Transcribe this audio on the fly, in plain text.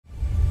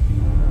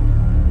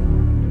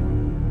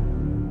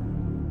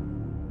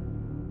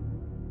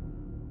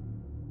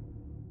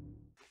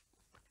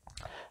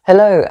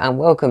Hello and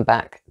welcome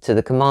back to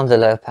the Commander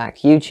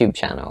Lurpack YouTube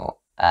channel.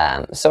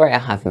 Sorry I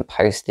haven't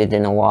posted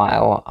in a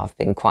while. I've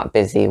been quite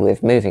busy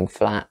with moving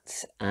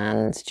flats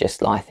and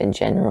just life in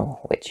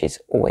general, which is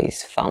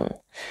always fun.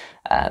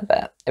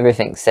 But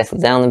everything's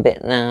settled down a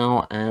bit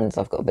now and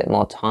I've got a bit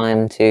more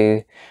time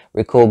to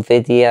record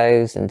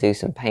videos and do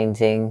some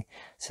painting.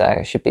 So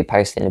I should be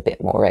posting a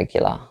bit more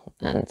regular,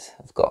 and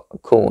I've got a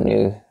cool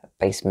new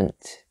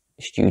basement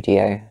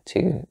studio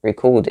to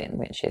record in,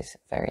 which is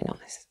very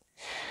nice.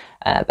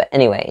 But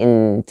anyway,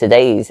 in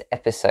today's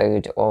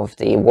episode of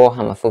the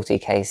Warhammer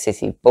 40k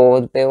city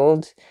board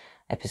build,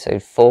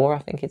 episode 4 I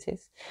think it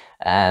is,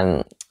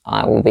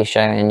 I will be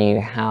showing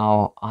you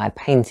how I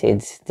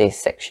painted this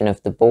section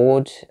of the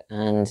board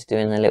and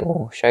doing a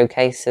little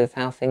showcase of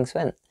how things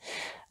went.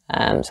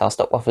 So I'll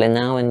stop waffling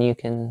now and you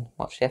can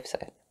watch the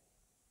episode.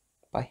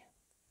 Bye.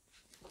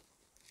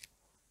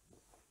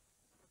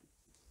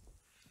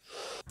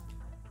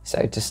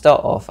 So to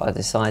start off, I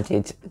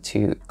decided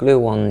to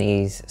glue on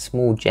these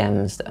small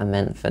gems that are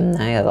meant for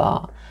nail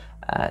art.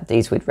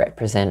 These would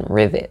represent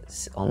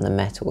rivets on the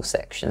metal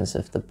sections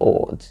of the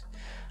board.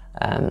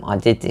 I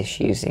did this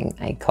using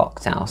a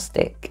cocktail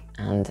stick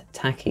and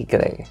tacky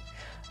glue.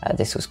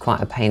 This was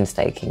quite a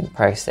painstaking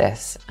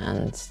process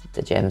and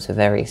the gems are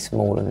very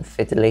small and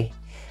fiddly.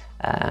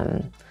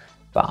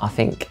 But I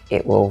think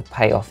it will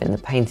pay off in the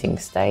painting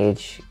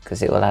stage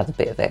because it will add a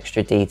bit of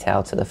extra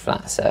detail to the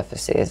flat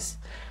surfaces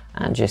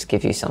and just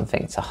give you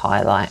something to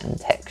highlight and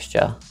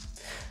texture.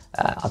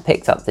 I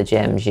picked up the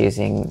gems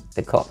using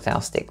the cocktail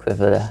stick with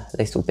a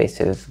little bit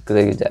of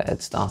glue that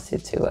had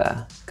started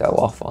to go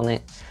off on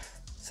it,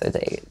 so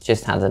that it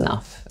just had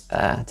enough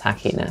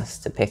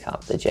tackiness to pick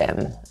up the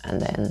gem,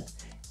 and then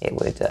it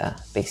would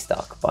be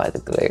stuck by the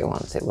glue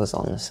once it was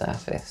on the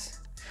surface.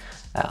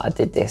 I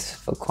did this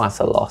for quite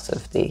a lot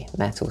of the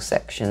metal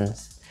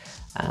sections,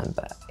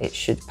 but it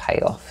should pay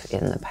off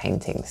in the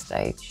painting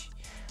stage.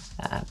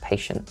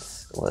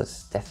 Patience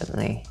was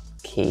definitely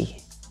key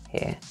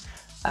here.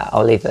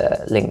 I'll leave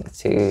a link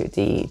to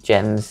the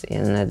gems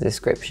in the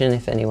description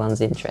if anyone's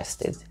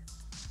interested.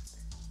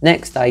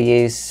 Next I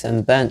used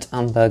some burnt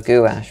umber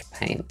gouache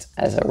paint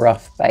as a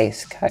rough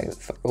base coat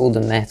for all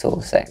the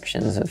metal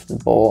sections of the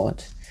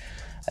board.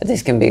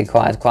 This can be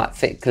acquired quite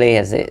thickly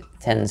as it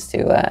tends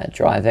to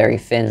dry very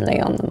thinly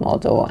on the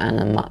model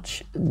and a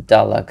much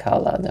duller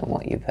colour than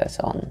what you put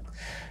on.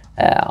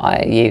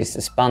 I used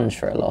a sponge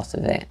for a lot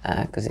of it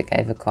because it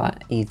gave a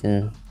quite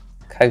even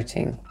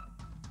coating.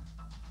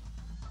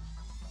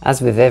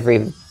 As with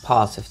every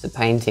part of the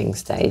painting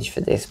stage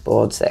for this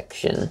board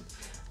section,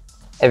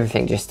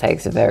 everything just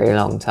takes a very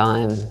long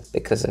time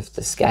because of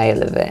the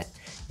scale of it.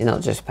 You're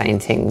not just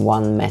painting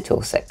one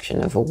metal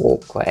section of a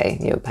walkway,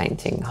 you're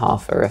painting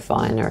half a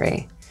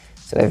refinery,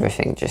 so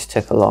everything just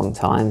took a long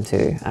time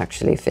to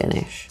actually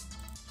finish.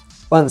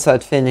 Once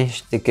I'd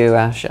finished the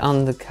gouache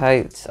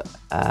undercoat,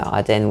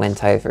 I then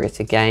went over it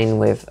again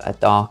with a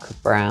darker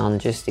brown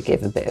just to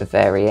give a bit of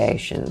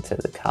variation to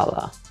the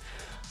colour.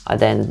 I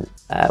then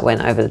went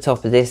over the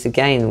top of this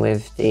again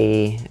with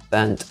the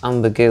burnt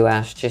umber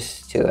gouache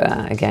just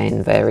to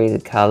again vary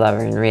the colour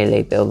and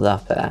really build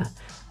up a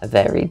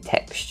varied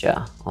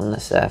texture on the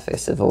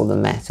surface of all the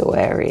metal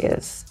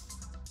areas.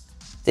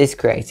 This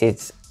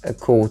created a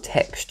cool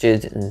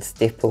textured and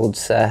stippled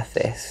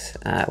surface,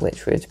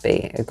 which would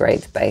be a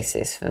great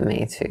basis for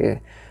me to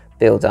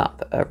build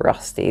up a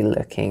rusty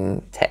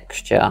looking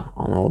texture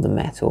on all the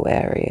metal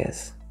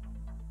areas.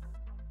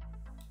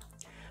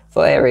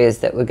 For areas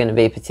that were going to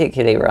be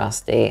particularly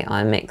rusty,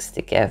 I mixed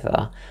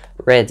together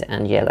red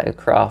and yellow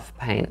craft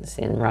paints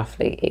in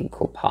roughly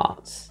equal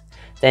parts.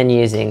 Then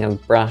using a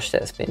brush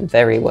that's been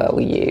very well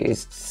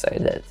used so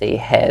that the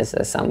hairs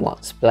are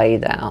somewhat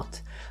splayed out,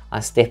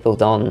 I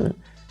stippled on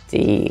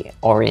the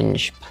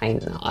orange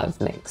paint that I've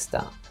mixed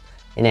up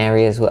in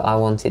areas where I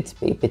wanted to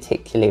be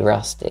particularly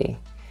rusty.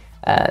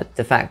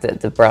 The fact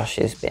that the brush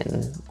has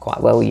been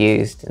quite well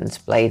used and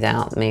splayed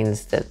out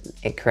means that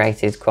it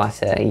created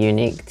quite a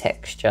unique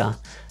texture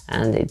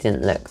and it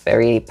didn't look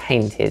very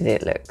painted,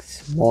 it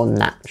looks more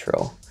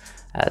natural.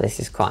 This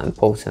is quite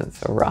important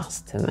for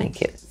rust to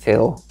make it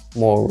feel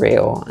more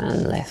real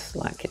and less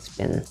like it's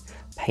been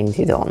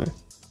painted on.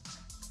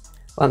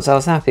 Once I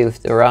was happy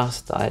with the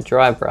rust, I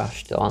dry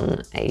brushed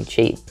on a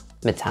cheap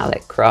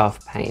metallic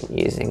craft paint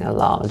using a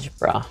large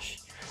brush.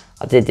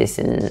 I did this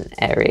in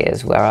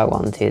areas where I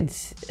wanted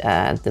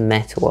the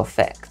metal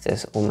effect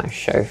to almost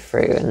show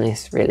through, and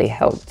this really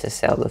helped to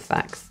sell the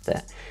fact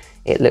that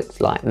it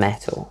looked like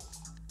metal.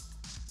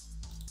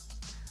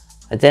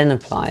 I then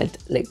applied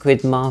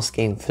liquid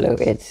masking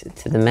fluid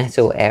to the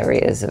metal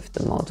areas of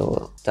the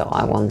model that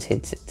I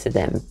wanted to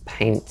then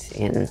paint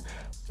in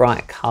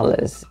bright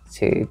colours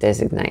to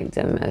designate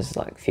them as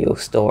like fuel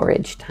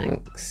storage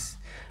tanks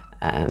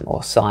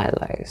or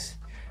silos.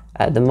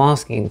 The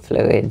masking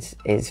fluid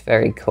is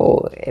very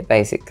cool. It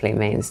basically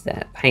means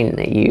that paint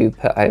that you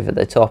put over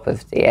the top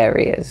of the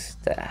areas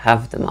that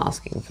have the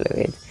masking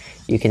fluid,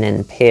 you can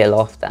then peel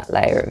off that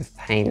layer of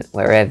paint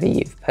wherever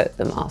you've put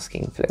the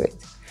masking fluid.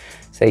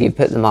 So So you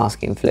put the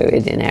masking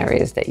fluid in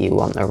areas that you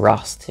want the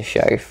rust to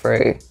show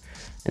through,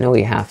 and all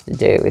you have to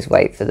do is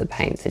wait for the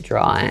paint to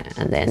dry,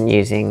 and then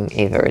using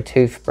either a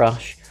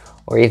toothbrush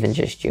or even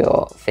just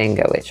your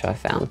finger, which I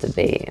found to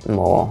be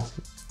more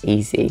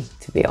easy,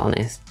 to be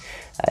honest,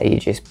 you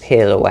just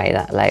peel away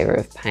that layer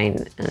of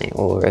paint and it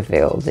will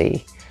reveal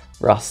the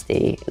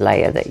rusty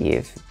layer that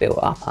you've built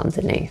up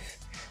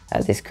underneath.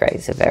 This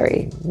creates a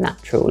very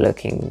natural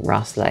looking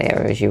rust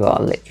layer, as you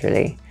are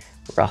literally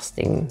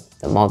rusting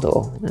the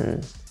model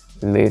and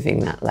removing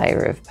that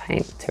layer of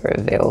paint to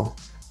reveal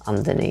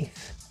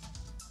underneath.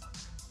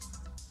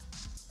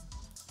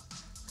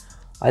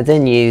 I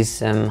then used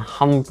some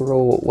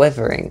Humbrol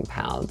weathering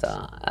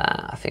powder.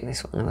 I think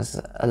this one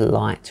was a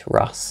light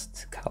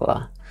rust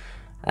colour.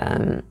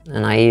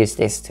 And I used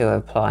this to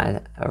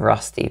apply a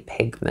rusty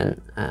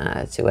pigment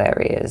to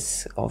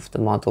areas of the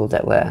model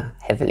that were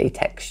heavily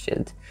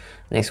textured.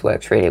 And this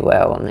works really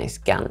well on this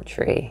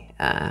gantry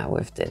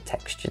with the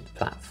textured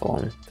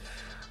platform.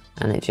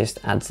 And it just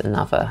adds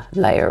another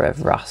layer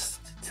of rust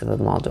to the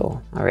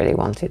model. I really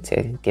wanted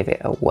to give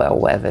it a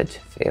well-weathered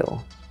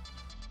feel.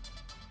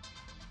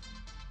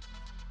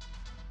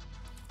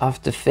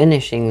 After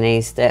finishing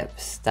these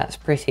steps, that's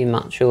pretty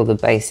much all the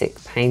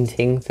basic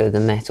painting for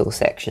the metal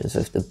sections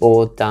of the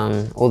board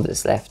done. All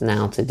that's left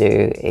now to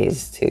do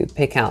is to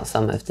pick out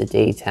some of the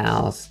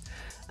details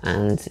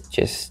and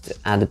just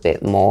add a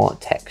bit more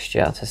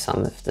texture to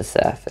some of the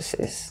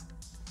surfaces.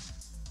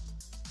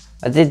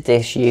 I did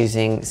this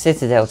using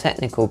Citadel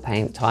Technical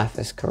Paint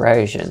Typhus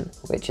Corrosion,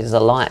 which is a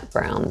light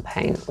brown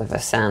paint with a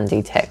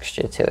sandy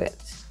texture to it.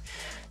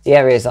 The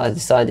areas I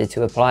decided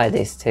to apply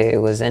this to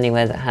was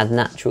anywhere that had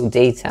natural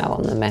detail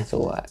on the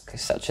metalwork,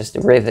 such as the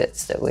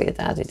rivets that we had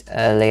added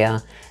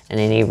earlier and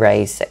any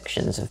raised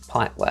sections of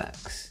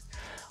pipeworks.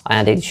 I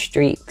added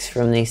streaks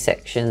from these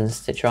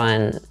sections to try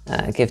and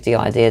give the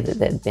idea that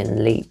there'd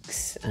been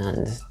leaks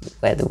and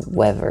where the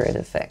weather had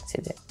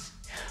affected it.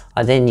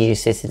 I then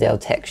used Citadel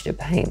Texture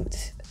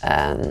Paint,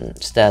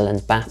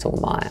 Sterland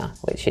Battlemire,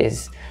 which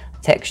is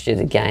textured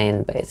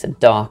again, but it's a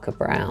darker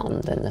brown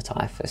than the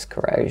Typhus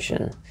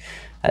Corrosion.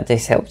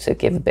 This helped to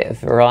give a bit of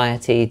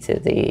variety to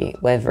the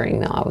weathering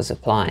that I was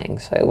applying,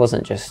 so it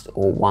wasn't just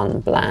all one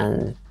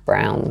bland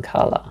brown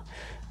colour.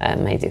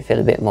 Made it feel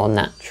a bit more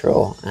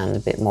natural and a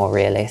bit more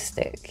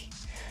realistic.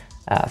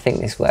 I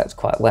think this worked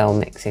quite well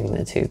mixing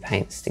the two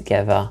paints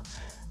together,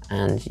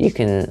 and you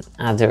can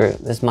add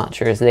as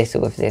much or as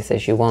little of this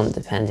as you want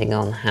depending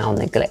on how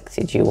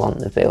neglected you want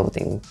the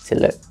building to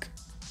look.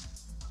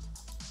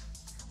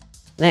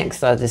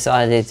 Next, I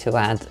decided to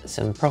add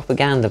some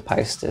propaganda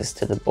posters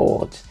to the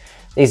board.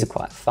 These are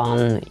quite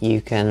fun.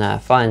 You can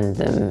find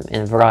them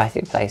in a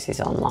variety of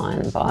places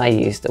online, but I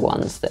used the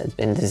ones that had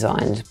been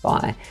designed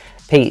by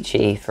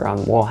Peachy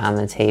from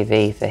Warhammer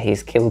TV for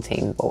his Kill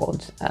Team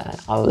board.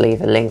 I'll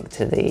leave a link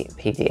to the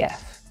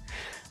PDF.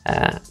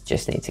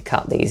 Just need to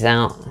cut these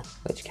out,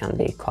 which can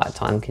be quite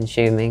time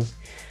consuming,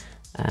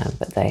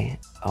 but they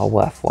are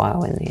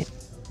worthwhile in the end.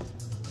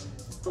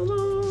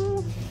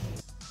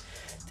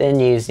 Then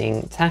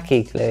using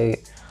tacky glue,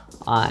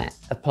 I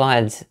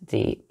applied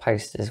the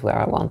posters where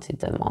I wanted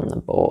them on the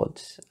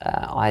board.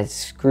 I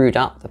screwed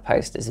up the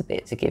posters a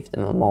bit to give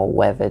them a more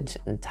weathered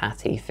and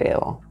tatty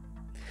feel.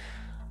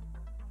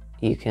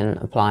 You can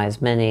apply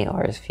as many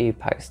or as few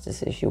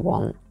posters as you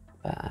want,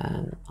 but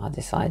I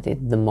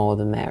decided the more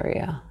the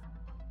merrier.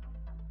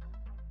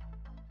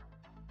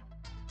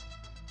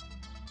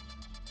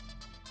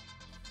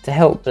 To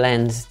help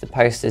blend the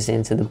posters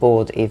into the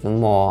board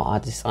even more, I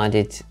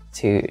decided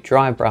to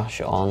dry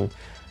brush on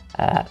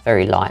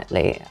very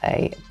lightly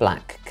a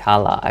black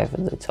colour over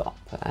the top.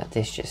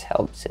 This just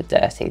helps to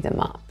dirty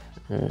them up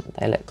and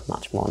they look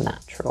much more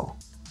natural.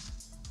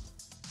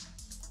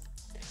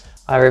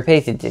 I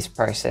repeated this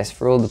process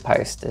for all the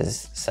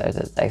posters so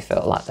that they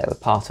felt like they were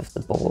part of the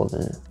board,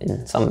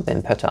 and some have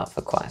been put up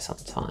for quite some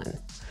time.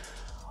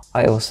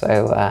 I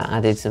also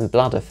added some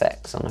blood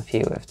effects on a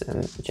few of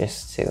them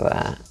just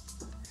to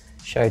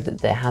show that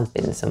there had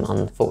been some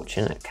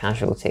unfortunate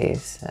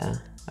casualties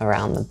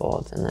around the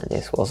board and that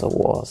this was a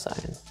war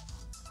zone.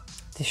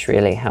 This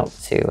really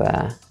helped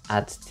to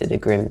add to the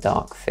grim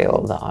dark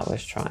feel that I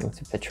was trying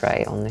to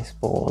portray on this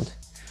board.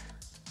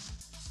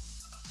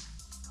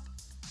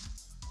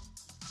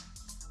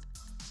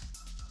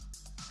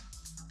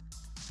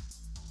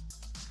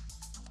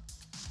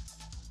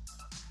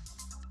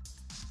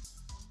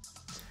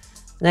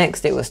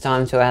 Next, it was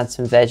time to add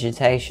some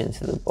vegetation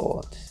to the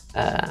board.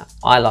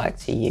 I like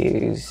to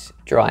use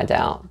dried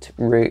out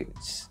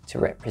roots to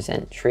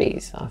represent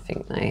trees. I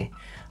think they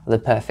are the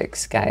perfect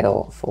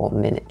scale for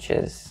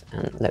miniatures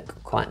and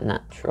look quite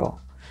natural.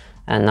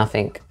 And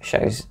nothing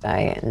shows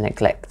a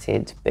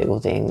neglected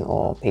building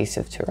or piece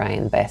of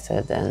terrain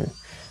better than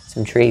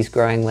some trees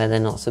growing where they're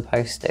not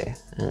supposed to.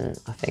 And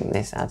I think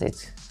this added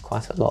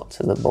quite a lot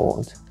to the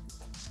board.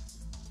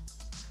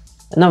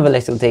 Another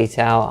little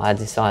detail I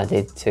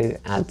decided to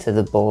add to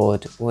the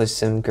board was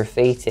some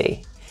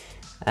graffiti.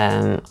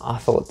 I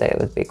thought that it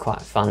would be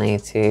quite funny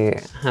to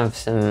have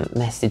some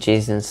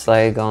messages and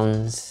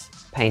slogans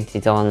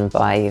painted on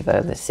by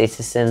either the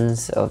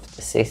citizens of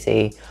the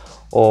city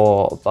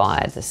or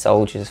by the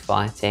soldiers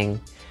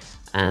fighting,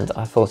 and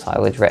I thought I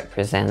would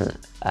represent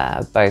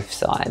both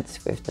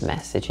sides with the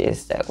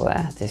messages that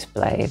were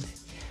displayed,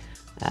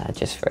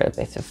 just for a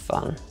bit of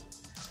fun.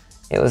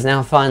 It was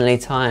now finally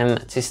time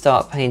to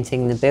start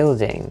painting the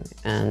building,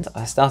 and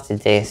I started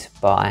this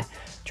by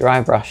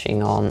dry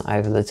brushing on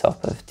over the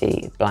top of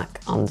the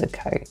black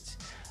undercoat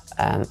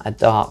a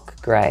dark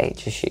grey,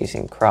 just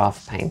using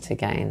craft paint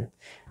again.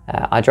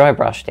 I dry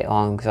brushed it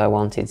on because I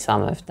wanted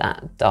some of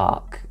that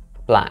dark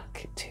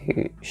black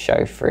to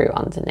show through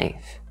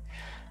underneath.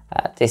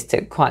 This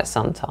took quite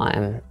some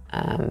time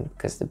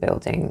because the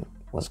building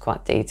was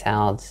quite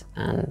detailed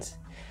and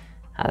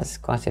has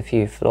quite a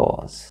few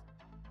flaws.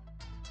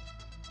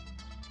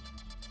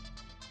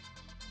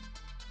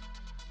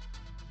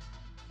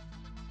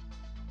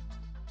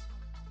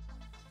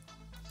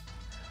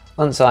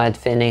 Once I had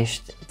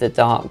finished the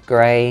dark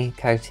grey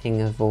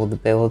coating of all the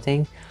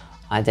building,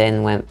 I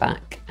then went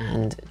back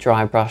and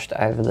dry brushed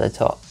over the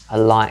top a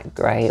light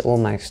grey,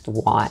 almost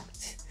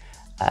white,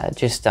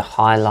 just to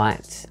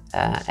highlight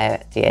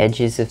the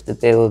edges of the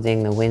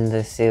building, the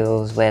window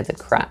sills, where the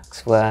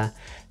cracks were.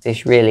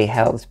 This really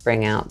helped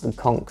bring out the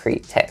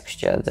concrete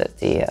texture that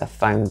the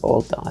foam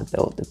board that I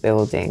built the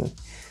building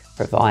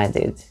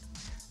provided.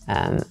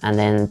 And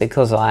then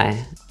because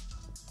I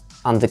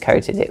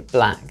undercoated it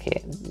black,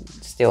 it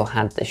still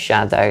had the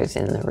shadows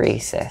in the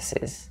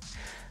recesses.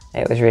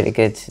 It was really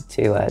good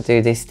to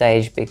do this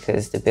stage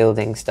because the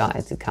building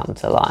started to come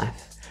to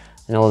life,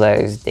 and all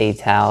those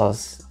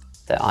details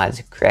that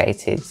I'd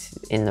created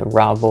in the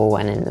rubble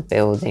and in the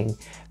building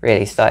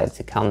really started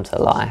to come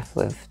to life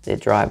with the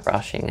dry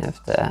brushing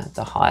of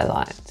the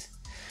highlight,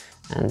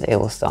 and it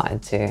all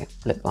started to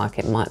look like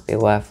it might be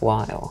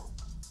worthwhile.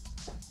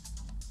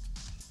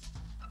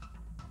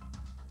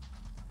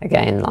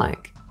 Again,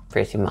 like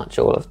pretty much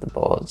all of the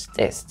boards,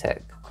 this took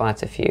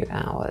quite a few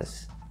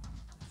hours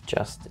of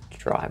just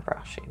dry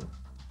brushing.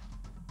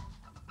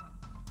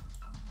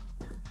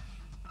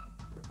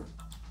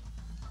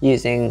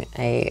 Using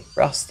a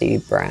rusty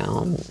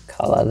brown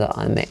colour that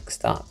I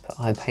mixed up,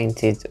 I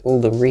painted all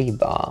the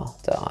rebar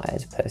that I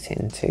had put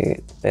into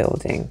the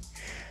building.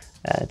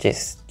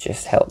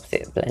 Just helped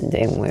it blend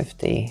in with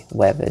the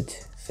weathered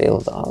feel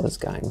that I was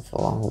going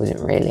for. It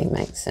wouldn't really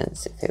make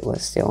sense if it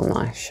was still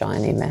nice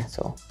shiny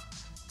metal.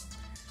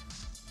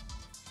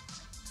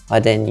 I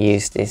then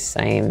used this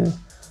same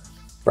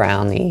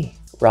browny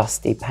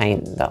rusty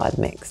paint that I'd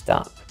mixed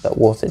up, but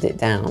watered it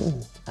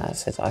down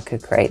so that I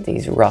could create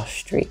these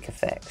rush streak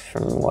effects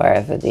from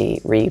wherever the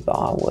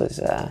rebar was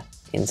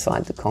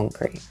inside the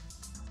concrete.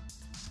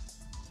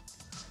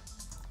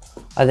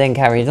 I then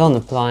carried on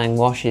applying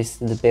washes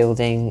to the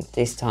building,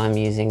 this time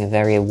using a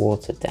very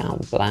watered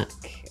down black,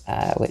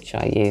 which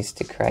I used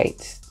to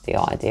create the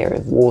idea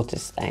of water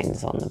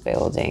stains on the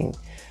building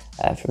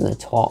from the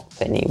top,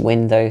 any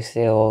window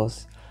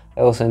sills.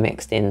 I also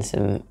mixed in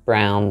some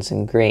browns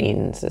and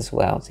greens as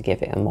well to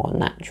give it a more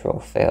natural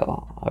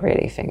feel. I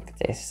really think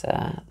this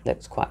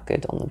looks quite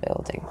good on the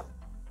building.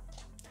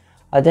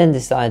 I then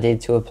decided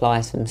to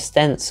apply some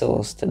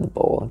stencils to the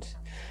board.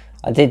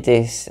 I did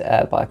this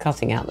by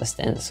cutting out the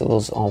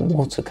stencils on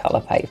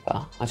watercolour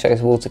paper. I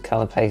chose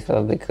watercolour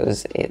paper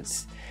because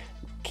it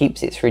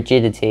keeps its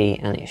rigidity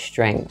and its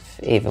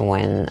strength even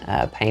when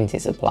paint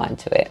is applied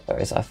to it,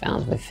 whereas I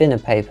found with thinner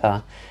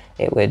paper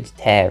it would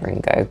tear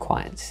and go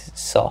quite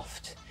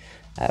soft,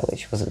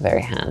 which wasn't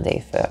very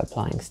handy for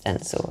applying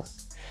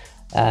stencils.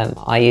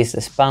 I used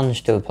a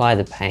sponge to apply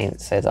the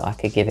paint so that I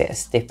could give it a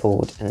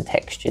stippled and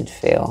textured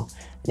feel,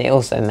 and it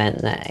also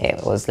meant that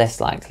it was less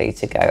likely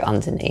to go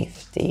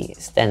underneath the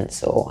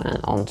stencil and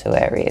onto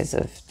areas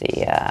of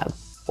the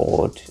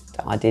board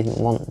that I didn't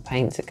want the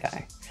paint to go.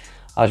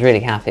 I was really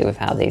happy with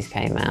how these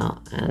came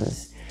out,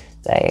 and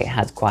they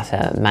had quite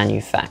a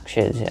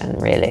manufactured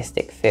and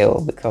realistic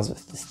feel because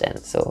of the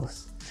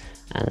stencils,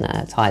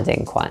 and tied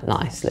in quite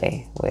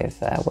nicely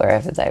with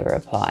wherever they were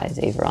applied,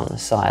 either on the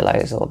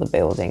silos or the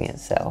building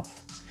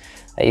itself.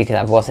 You could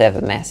have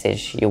whatever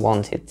message you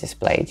wanted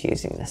displayed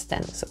using the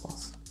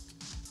stencils.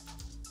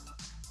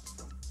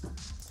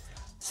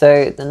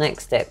 So the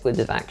next step would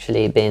have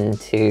actually been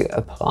to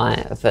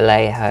apply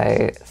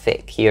Vallejo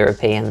thick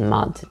European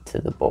mud to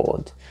the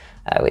board,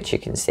 which you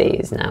can see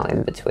is now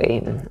in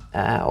between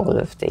all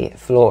of the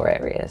floor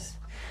areas.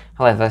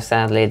 However,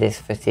 sadly this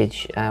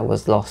footage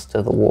was lost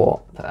to the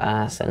warp,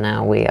 so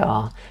now we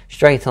are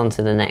straight on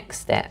to the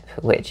next step,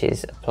 which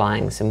is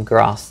applying some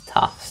grass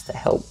tufts to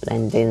help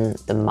blend in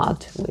the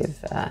mud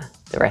with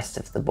the rest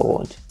of the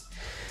board.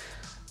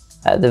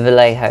 The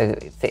Vallejo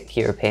thick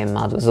European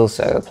mud was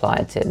also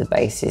applied to the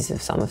bases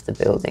of some of the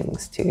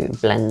buildings to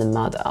blend the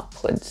mud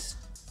upwards.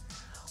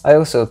 I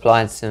also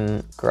applied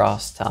some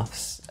grass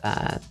tufts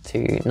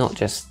to not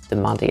just the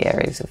muddy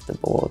areas of the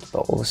board,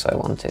 but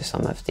also onto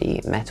some of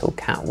the metal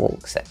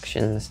catwalk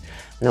sections,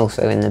 and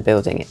also in the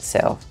building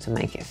itself to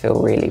make it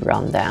feel really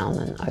run down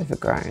and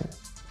overgrown.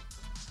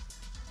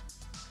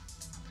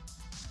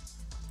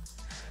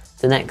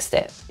 The next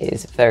step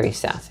is very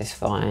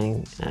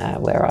satisfying,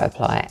 where I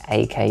apply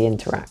AK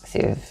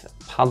Interactive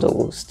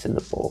puddles to the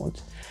board.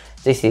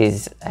 This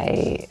is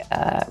a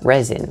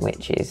resin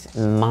which is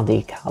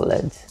muddy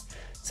coloured,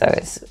 so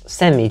it's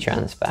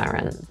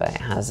semi-transparent but it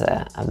has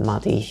a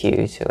muddy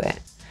hue to it,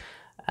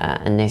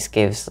 and this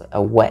gives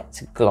a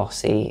wet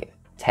glossy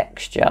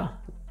texture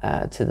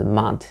to the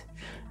mud,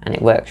 and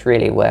it works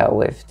really well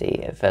with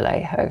the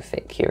Vallejo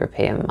thick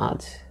European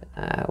mud,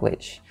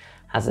 which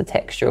has a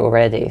texture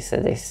already, so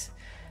this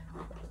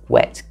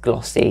wet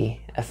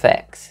glossy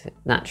effect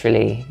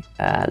naturally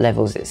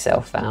levels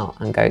itself out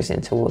and goes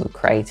into all the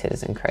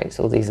craters and creates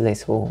all these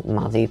little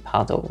muddy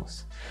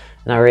puddles.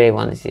 And I really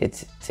wanted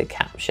to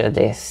capture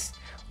this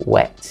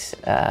wet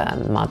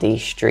muddy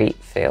street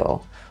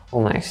feel,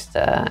 almost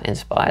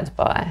inspired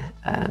by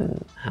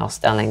how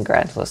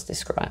Stalingrad was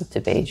described to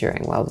be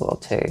during World War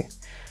II,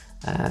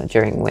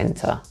 during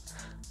winter.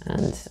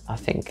 And I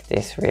think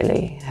this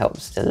really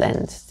helps to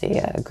lend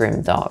the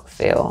grim dark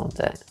feel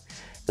that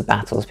the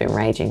battle's been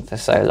raging for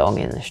so long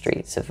in the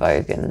streets of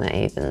Vogan that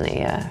even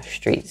the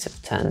streets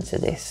have turned to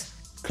this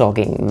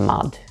clogging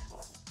mud.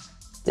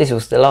 This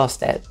was the last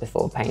step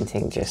before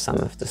painting just some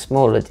of the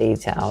smaller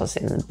details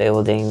in the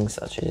building,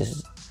 such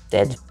as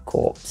dead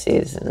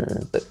corpses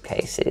and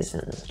bookcases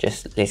and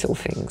just little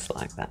things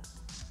like that.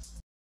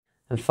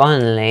 And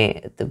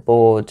finally, the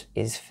board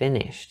is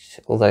finished.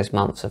 All those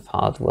months of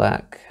hard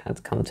work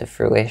had come to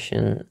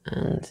fruition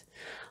and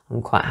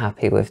I'm quite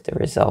happy with the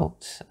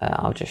result.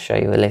 I'll just show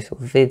you a little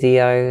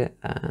video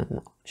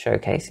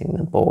showcasing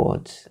the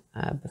board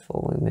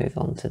before we move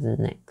on to the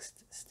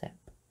next step.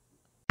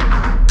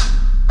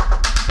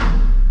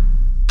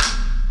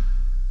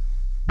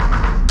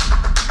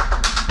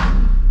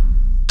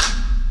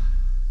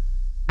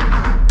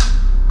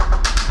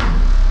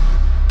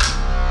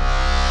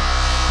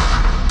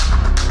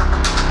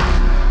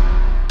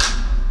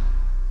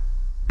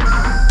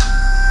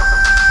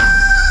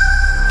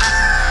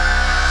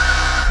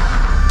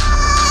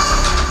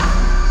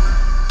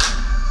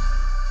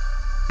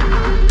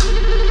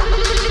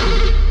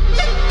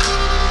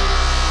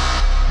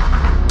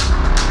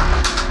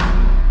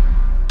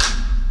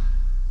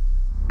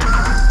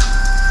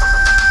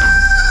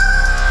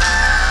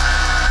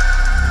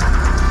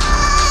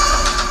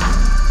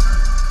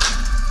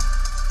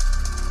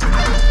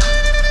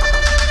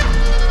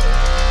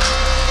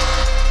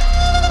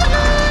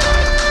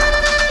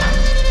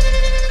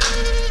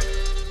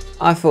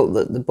 I thought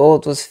that the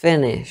board was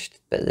finished,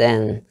 but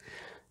then,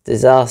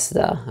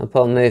 disaster,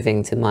 upon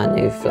moving to my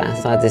new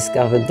flat I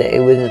discovered that it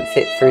wouldn't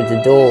fit through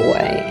the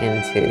doorway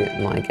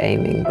into my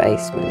gaming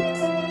basement.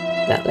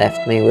 That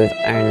left me with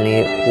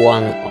only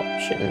one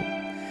option.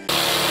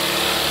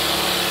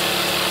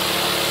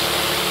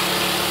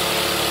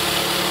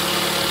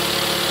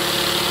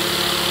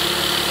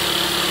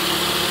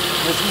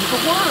 This is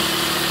the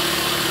worst!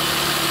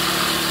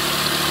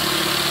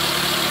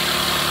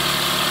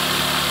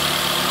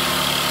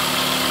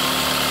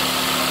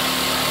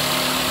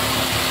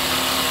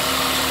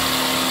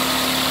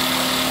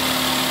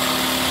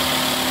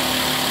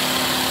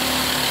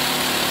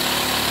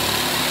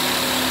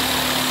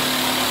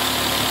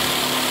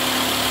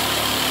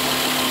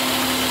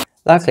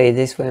 Luckily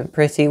this went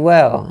pretty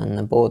well and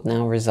the board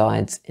now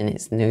resides in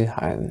its new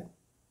home.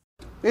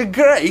 A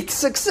great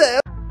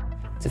success!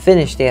 To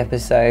finish the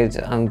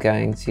episode, I'm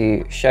going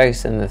to show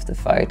some of the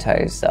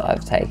photos that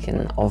I've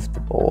taken of the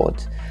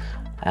board.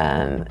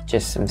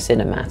 Just some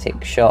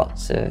cinematic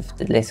shots of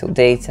the little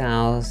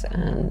details,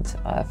 and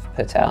I've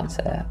put out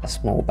a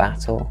small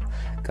battle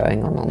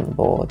going on the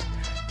board.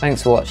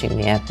 Thanks for watching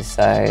the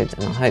episode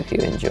and I hope you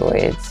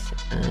enjoyed,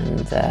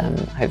 and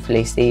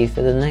hopefully see you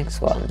for the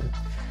next one.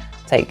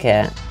 Take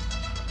care.